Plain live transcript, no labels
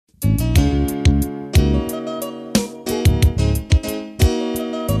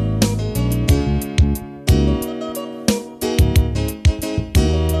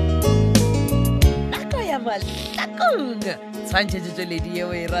kgwebong tshwantšhetšetšoledi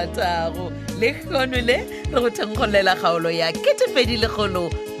yeo e ratago le kgono le re go thenkgolela kgaolo ya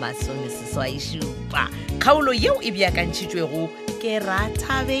 2017 kgaolo yeo e beakantšhitšwego ke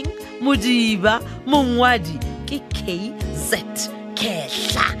Rathabeng Modiba mongwadi ke KZ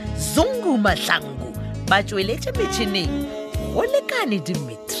Kehla Zungu Mahlangu ba tšweletše metšhineng go lekane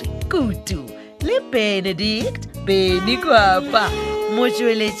Dimitri Kutu le Benedict Beni Kwapa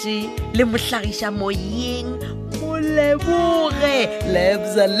motšweletši le mohlagiša moyeng Moleboge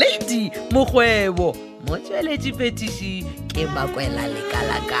Lebza Lady Mokgwebo motšweletši phetiši ke Makwela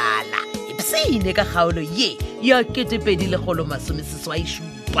Lekalakala ipsene ka kgaolo ye ya 2017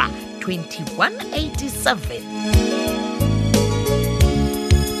 2187.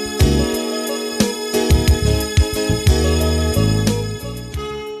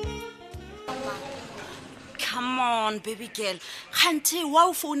 Baby girl, Kante,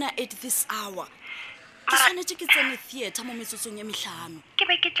 wow phone at this hour. Ke tshwanetse ke tsene theater mo metsotsong ya mehlano. Ke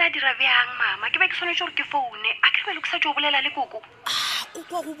be ke tla dira bjang mama? Ke be ke tshwanetse gore ke phone. A ke be le ke sa jo bolela le koko.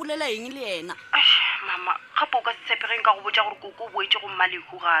 Koko go bolela eng le yena? Mama, gape o ka se tshepereng ka go botsa gore koko o boetse go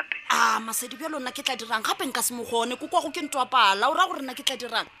mmalego gape. Masedi bja lona ke tla dirang gape nka se mogone. Koko go ke ntwa pala. O ra gore nna ke tla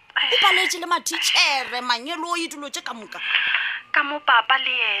dirang. O paletse le matitšhere manyelo o idilo tše ka moka. Ka mo papa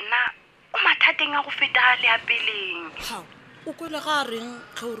le yena o mathateng a go feta le apeleng. O kwele ga reng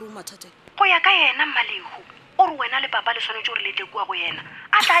ge o re o mathateng? Go ya ka yena mmalego o re wena le papa le tshwanetse gore le tle kua go yena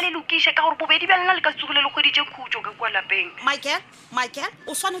a tla le lokiše ka gore bobedi bja lena le ka tsogile le kgweditše khutšo ka kua lapeng. Michael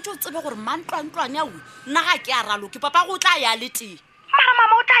o swanetse o tsebe gore mantlwantlwane awe nna ga ke a ralo ke papa go tla ya le tee. Mara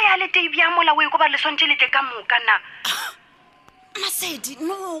mama o tla ya le tee bja mola o e ko ba le swantše le tle ka moka na. Masedi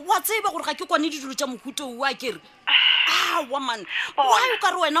no wa tseba gore ga ke kwane ditulo tša mohuto wa kere wa man why o ka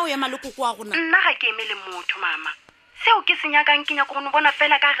re wena o ema le koko wa gona? Nna ga ke eme le motho mama seo ke senyakang ke nyako go bona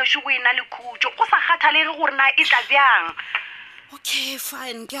fela ka gešo go ena le khutšo go sa kgathalege gore na e tla bjang. Okay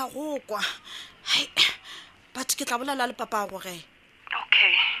fine ke a go kwa but ke tla bolela le papa go ge.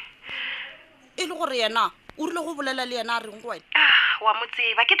 Okay e le gore yena o rile go bolela le yena a reng go wena? Wa mo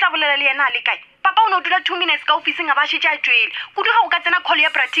tseba ke tla bolela le yena a le kae? Papa o ne o dula 2 minutes ka officing a ba šetše a tšwele kudu ga o ka tsena call ya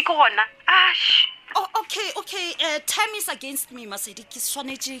pratic gona. Okay time is against me Masedi ke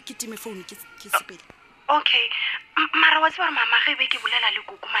swanetše ke time phone ke sepele. Okay mara wa tseba mama ge be ke bolela le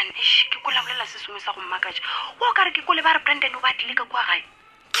koko man ke kola bolela se sengwe sa go mmakatša o ka re ke kole ba re Brandon o ba tlile ka kwa gae.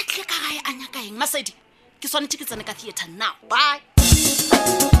 A tlile ka gae a nyaka eng Masedi? Ke swanetše ke tsene ka theater now. Bye.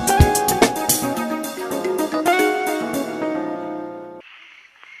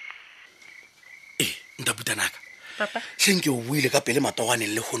 Ntaputanaka Papa senke o buile ka pele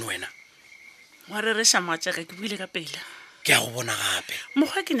matoganeng le kgono wena wa re re Machaka ke buile ka pele ke a go bona gape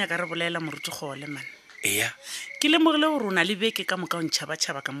mokgwa ke nyaka re bolela moruti gole man eya ke lemogile gore o na le beke ka moka o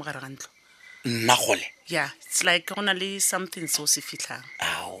ntšhaba-tšhaba ka mogare ga ntlo nna gole yeah it's like go na le something so se fitlhang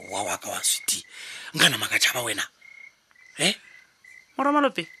wa ka wa switi nka nama ka tšhaba wena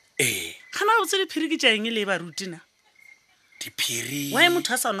Moromalope gana o tse diphiri ke tša eng le ba rutina diphiri why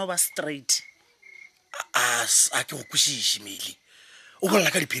motho a sa no ba straight a ke go kwešiše mele o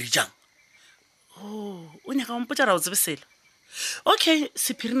bolela ka diphiri tšang o nyaka ompotša ra o tsebe selo okay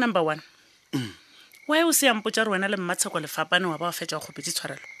sephiri number 1 why o se ya mpotša re wena le mmatsheko lefapane wa ba o fetša go kgopetse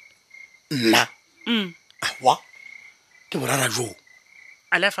tshwarelo nna wa ke borara joo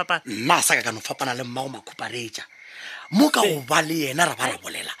a le fapana nna a sa ka no fapana le mmago makhuparetša mo ka go ba le yena ra ba ra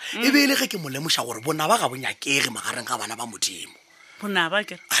bolela e be le ge ke mo lemoša gore bona ba ga bonyakege magareng ga bana ba modimo bonaba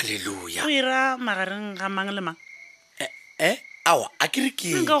ke halleluja o ira magareng ga mang le mang awa a ke re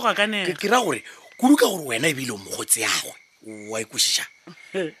nka go gakanega ke ra gore kudu ka gore wena e bile o mogotse yagwe wa ikwešiša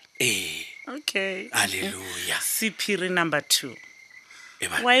okay halleluja sephiri number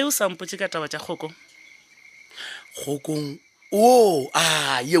 2 why o sa mpotše ka taba tša kgokong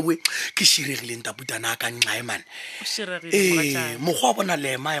yewe ke širegileng taputana ka nxae mane o širegile mokgwa wa bona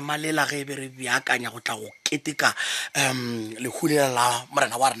lema lela ge be re beakanya go tla go keteka lehulela la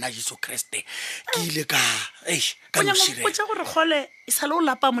morena wa rena Jesu Kriste ke ile ka no širela potša gore gole e sa le o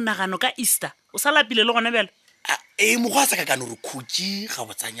lapa monagano ka Easter o sa lapile le gona bjale mokgwa a sa ka ka no re khutši ga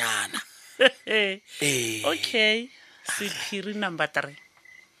botsanyana okay sephiri number 3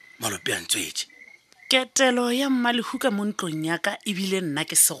 malope a ntswetše ketelo ya mmalehuka mo ntlong yaka ebile nna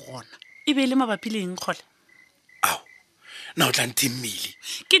ke se gona e be le mabapi le eng gole na o tla nthimmile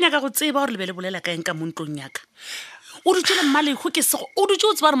ke nyaka go tseba gore le be le bolela ka eng ka mo ntlong yaka o dutse le mmalego ke sego o dutse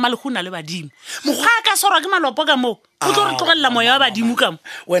o tseba re mmalego o na le badimo ga ka sorwa ke malopo ka moo o tlo re tlogelela moya wa badimo ka mo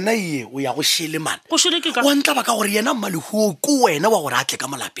wena ye o ya go shele mana go shole ke ka wa ntla ba ka gore yena mmalego ko wena wa gore a tle ka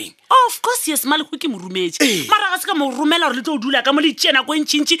molapeng of course yes mmalego ke mo rumetse mara ga se ka mo romela gore le tlo o dula ka mo le tšena ko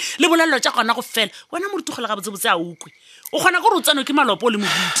ntšintši le bolelelo tša gona go fela wena mo re tugela ga botsebotse a ukwe o kgona gore o tsano ke malopo o le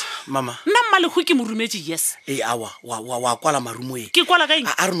moruti mama nna mmalego ke mo rumetse yes awa wa kwala marumo e ke kwala ka eng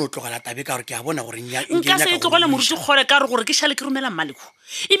a re no tlogela tabe ka gore ke a bona gore nka se e tlogele moruti kgole ka gore ke šale ke romela mmalego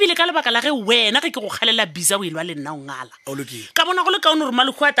ebile ka lebaka la ge wena ge ke go kgalela bisa o elwa le nna o ngala ka bona go le kaone gore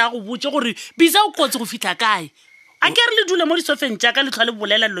mmalego a taa go botse gore bisa o kotse go fitlha kae a ke re le dule mo disofeng jaaka le tlhwa le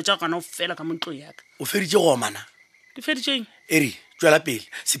bolela dilo tša gona o fela ka mo ntlo yaka o feditše go omana ke feditšeng eri tswela pele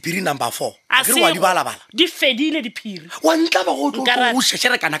sephiri number 4 a ke re wa di balabala di fedile diphiri wa ntla ba go tlo o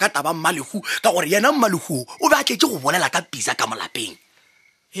šešerekana ka taba mmalego ka gore yena mmalego o be a tletse go bolela ka bisa ka molapeng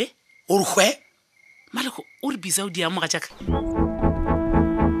o re hwe mmalego o re bisa o di amoga jaaka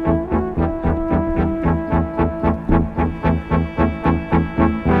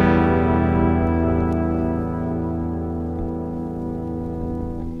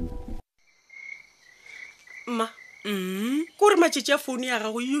mma kore matšetši a founu ya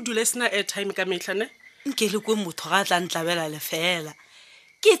gago e dule sena airtime ka metlhane nke le kwe motho ga a tla ntlabela lefela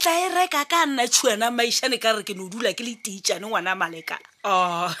ke tla e reka ka nna tšhuana maišane ka re ke no dula ke le teitšane ngwana maleka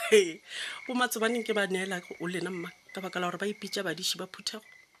bo matsobaneng ke ba neela o lena mma ka baka la gore ba ipitša badiši ba phuthego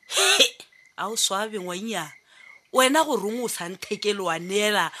a o swabe ngwanyana wena go rong o santhekele wa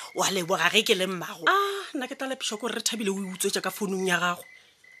neela wa leboga ge ke le mmago nna ke talepiša kore re thabile o e utswetša ka founung ya gago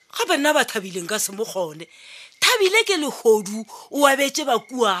gape nna ba thabileng ka se mo kgone thabile ke legodu o abetse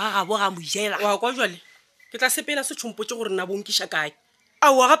bakua ga gabo ga mojela wa kwa jwale ke tla sepela se tšhompotse gore nna bonkiša kae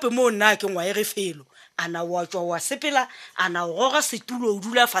aowa gape mo nna ke ngwaege felo a na wa tswa wa sepela a na o goga setulo o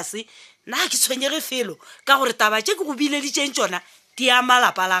dula fase nna ke tshwenyege felo ka gore taba tše ke go bileditšeng tsona di a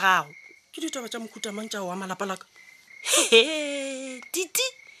malapa la gago ke ditaba tša mokhutamang tša wa malapa laka titi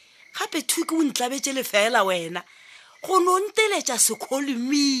gape thuke o ntlabetse lefela wena go no nteletša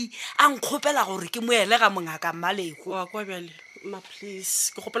sekgolome a nkgopela gore ke moele ga mongaka mmalego wa kwa bjale ma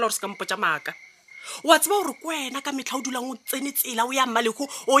please ke gopela gore se ka mpotša maaka wa tseba gore ko wena ka metlha o dulang o tsene tsela o ya mmalego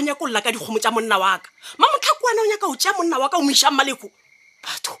o nyakolola ka dikgomo tša monna wa ka mamotlhako wana o nyaka o tšea monna wa ka o moiša mmalego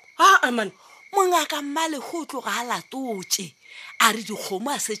batho man mongaka mmalego o tloga a latotše a re dikgomo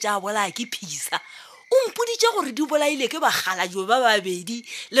a setse a bolaya ke phisa o mpoditše gore di bolaile ke bagalajo ba babedi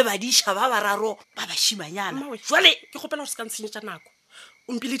le badiša ba bararo ba bašimanyana jale ke gopela gore se ka ntshenyetša nako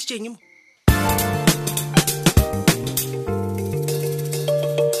o mpileditšeng mo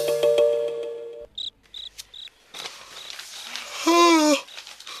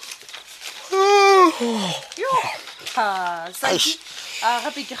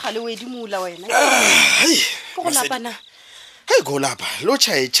gape ke gale o edimola wena go lapana go lapa lo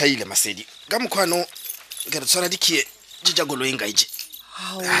tšhaile masedi ka mokgwano ke re tshwara dikhie tša koloing ka itše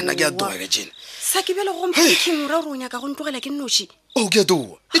ana ke a toga ka tšena sa ke bele go mphiking ra gore o nyaka go ntlogela ke nnoši o ke a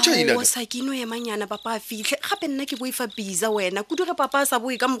toga e tšhaile sa ke ino emanyana papa a fitlhe gape nna ke boifa bisa wena kudu ge papa a sa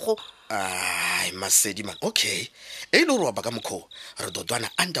boe ka mokgo ai masedi man okay e le gore wa ba ka mokgo re dotwana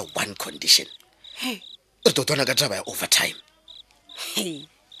under one condition re dotwana ka taba ya overtime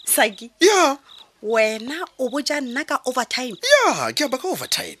saki wena o botša nna ka overtime ke a ba ka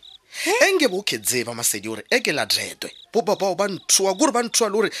overtime enge bo ke tseba masedi gore e ke la dretwe bo papa ba ntšhoa gore ba ntšhoa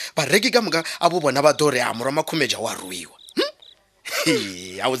le gore ba reki ka moka a bo bona ba dore a morwa makhumeja wa ruiwa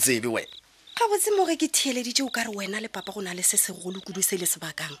a o tsebe wena ga botse mo ge ke theeleditše o ka re wena le papa go na le se segolo kudu se le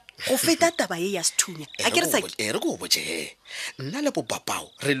sebakang go feta taba ye ya sethunya a ke re saki re go botše nna le bo papao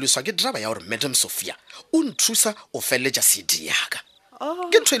re lweswa ke draba ya gore madam Sophia o nthusa o feleletša cd yaka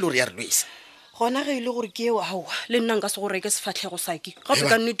ke ntho e le gore ya re lwesa gona ge e le gore ke eo aowa le nna nka se go reke sefatlhego saki gape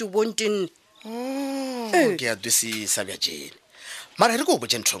ka nnete o bontenne ke a dwisisa bja jene mara re ko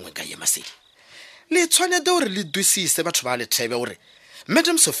botse ntho ngwe ka ye masedi le tshwanete gore le dwisise batho ba le thebe gore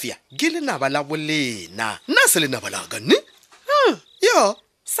madam Sophia ke lenaba la bolena nna se lenaba la ka ne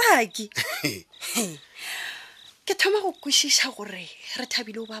saki ke thoma go kwešiša gore re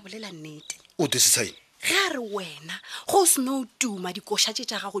thabile o ba bolela nnete o dwisisa eng ga re wena go seno tuma dikoša tše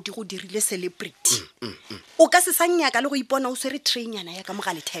tša gago di go dirile celebrity o ka se sanyaka le go ipona o swere trainyana ya ka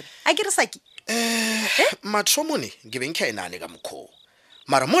mogale thebe a ke re saki mathomone ke beng ke a enane ka mokgoo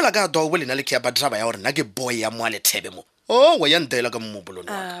mara mola ka doa o bolena le ke ya badraba ya gore nna ke boy ya moa le thebe mo wa ya ntela ka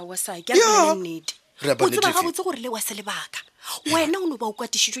mmopolona wa saki a re nnete o tseba ga botse gore le wa se lebaka wena o no ba o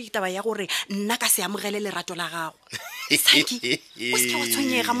kwatišitšwe ke taba ya gore nna ka se amogele lerato la gago saki o se ke wa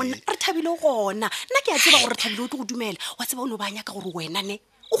tshwenyega monna re thabile gona nna ke a tseba gore re thabile o tlo go dumela wa tseba o no ba nyaka gore wena ne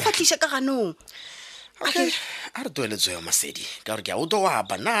o kgwatlhiše ka ganong a re toeletswe yo Masedi ka gore ke a o to wa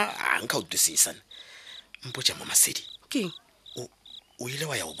bana a nka o twisisa mpotsa mo Masedi Ke o ile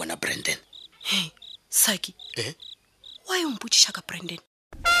wa ya o bona Brandon Hey, Saki. Why you mputisha ka Brandon?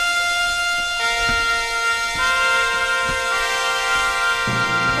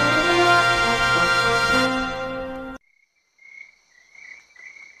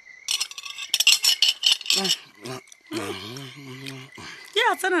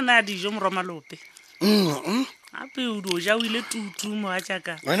 Ya tsena na dijo moromalope. Ape o do ja o ile tutu mo a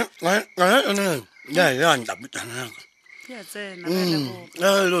tjaka. Ya ndabutana. Ya tsena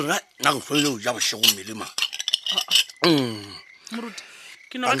ba Lo na go fole o ja boshego melema. Moruti.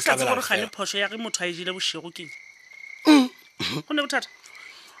 Ke no ka tsa gore ga le phosho ya ge motho a ile boshego ke. Go ne bothata.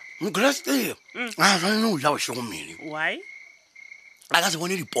 Mgreste. Ga no ja boshego mele. Why? A ka se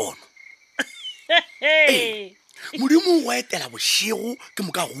bone dipono. Hey. Modimo wa etela boshego ke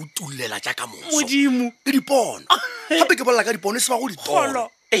moka go tulela ja ka moso. Modimo Ke dipono. Gape ke bolla ka dipono se ba go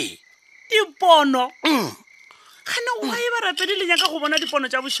ditolo. Dipono. Kana wa e ba rapedi le nyaka go bona dipono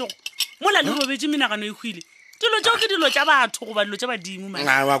tša bošego mola le robetse menagano e hwile dilo tšao ke dilo tša batho go ba dilo tša badimo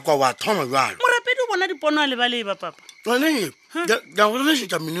wa kwa wa thoma jalo morapedi o bona dipono a le ba le ba papa ne ga go le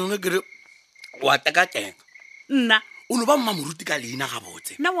tša menene ke re wa takateka nna o no ba mmamoruti ka leina ga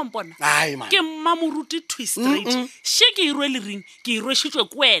botse nna wa mpona ai man ke mmamoruti twist straight she ke irwe le ring ke irwe shitwe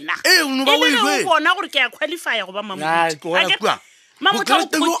ko wena o no ba o irwe o bona gore ke a qualify go ba mmamoruti mamotla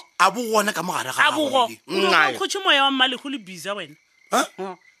o a bo gona ka mogare ga go o khotse moya wa mmale go le biza wena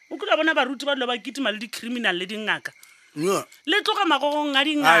o kula bona baruti ba lo ba kitima le di criminal le dingaka le tloga magogong a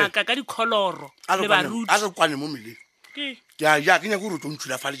dingaka ka dikholoro le baruti a re kwane mo mele ke ya ke nya go rutwa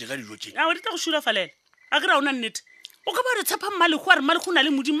ntshula fale ka dijo tše a o ditla go shula falela a ke ra ona nnete o ka ba re tshepa mmale go re mmale go na le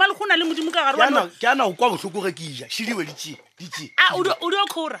modimo ka gare wa ke ana o kwa bohloko ge ke ija shidiwe ditši a o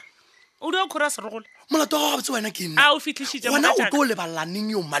di o khora serogole molato wa gabotse wena ke a o fitlhishitse wena o tlo lebalaneng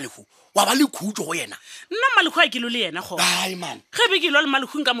yo mmalego wa ba le khutso go yena nna mmalego a ke lo le yena go ai man ge be ke lo le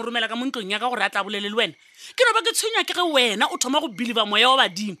mmalego nka mo romela ka mo ntlong ya ka gore a tla bolele le wena ke no ba ke tshwenya ke ge wena o thoma go believe moya wa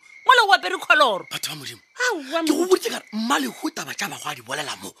badimo mola o apere kholoro batho ba modimo ke go botse ka mmalego taba tša ba go a di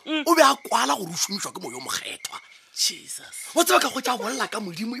bolela mo o be a kwala gore o šomišwa ke moya o mokgethwa Jesus o tseba ka go tša bolela ka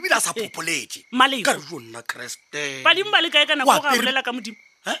modimo ebile a sa popoletse Mmalego ka re jo nna Kriste badimo ba le kae ka nako ga bolela ka modimo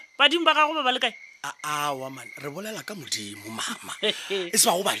badimo ba gago ba le kae wa man re bolela ka modimo mama e se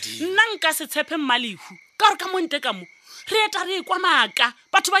ba go badimo nna nka se tshepe mmalego ka gore ka monte ka mo re eta re kwa maaka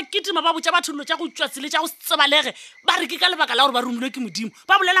batho ba kitima ba botsa batho lo tša go tswa tsele tša go tsebalege ba re ke ka lebaka la gore ba romilwe ke modimo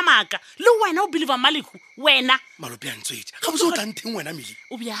ba bolela maaka le wena o believe mmalego wena malope a ntswetse ga botse o tla ntheng wena mele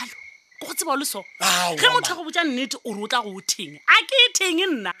o bjalo go tseba o le so ge motho go botsa nnete o re o tla go o theng a ke theng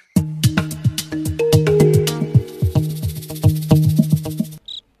nna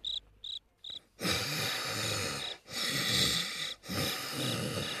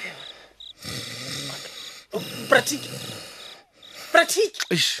pratic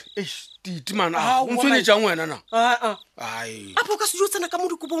Titi man o ntshwenyetsang wena na ai apo ka sejo tsena ka mo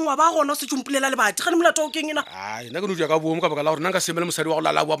dikobong wa ba gona se tšompolela le batho ga ne molato o keng ena ai nna ke no ka bomo ka baka la gore nna nka semele mosadi wa go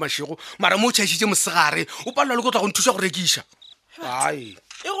lala boa mašego mara mo o tšhaisitše mosegare o palelwa le go tla go nthuša go rekiša ai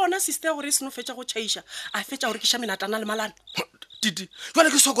e gona sister ya gore e seno fetša go tšhaiša a fetša gore ke ša menatana le malana Titi jwale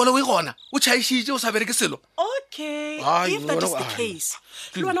ke sokole o e gona o tšhaišitše o sa bereke selo okay if that is the case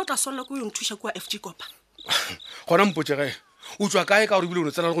le wena o tla swanela ko yo nthuša kua FG kopa gona mpotsege o tswa kae ka gore ebile o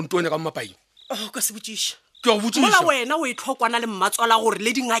ne tsena le go ntonya ka mapaing ka se botšiša ke go botsiša mola wena o e tlhokwana le mmatswala gore le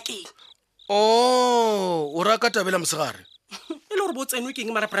dingakeng o ra ka tabela mosegare e le gore bo tsenwe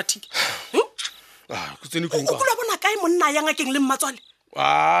keng mara pratic ke tsene o kula bona kae monna ya ngakeng le mmatswale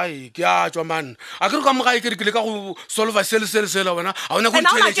ai ke a tswa man a ke re ka mogae ke re ke le ka go solva sele wena a ona go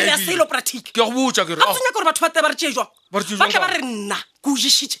ntšhelela selo pratic ke go botsa ke re a tsenya gore batho ba te ba re tšee jwang ba tle ba re nna ke o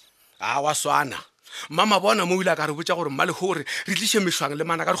ješitše wa swana mama bona mo ile a ka re botsa gore mmale gore re tliše mešwang le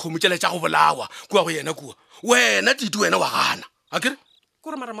mana ka re kgomotšele tša go bolawa kua go yena kua wena Titi wena wa gana a kere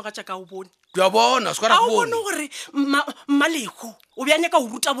kore maramoga tša ka o bone ke a bona se ka ra a o bone gore mmalego o bja nyaka o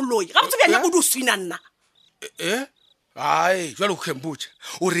ruta boloi ga botse bja nyaka o di o swina nna ai jwale o kgempotse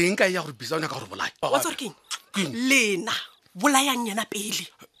o reng ka ya gore bisa o nyaka gore bolaya wa tsore keng lena bolayang yena pele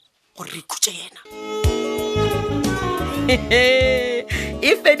gore re ikhutse yena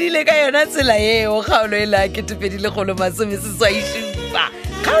e fedile ka yona tsela eo kgaolo e la ketefedile kgolo masomeseswaišupa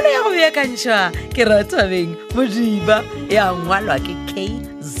kgaolo ya go beakantšhwa ke Rathabeng Modiba ya ngwalwa ke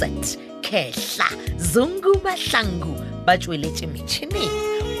KZ Khehla Zungu Mahlangu ba tšweletše metšhineng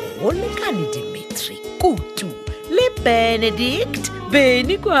go lekane Dimitri Kutu le Benedict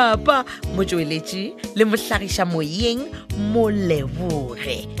Beni Kwapa motšweletši le mohlagiša moyeng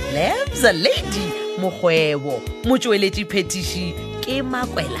Moleboge Lebza Lady mokgwebo motsweletši phetiši ke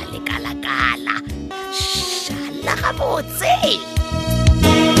Makwela Lekalakala. Šala gabotse.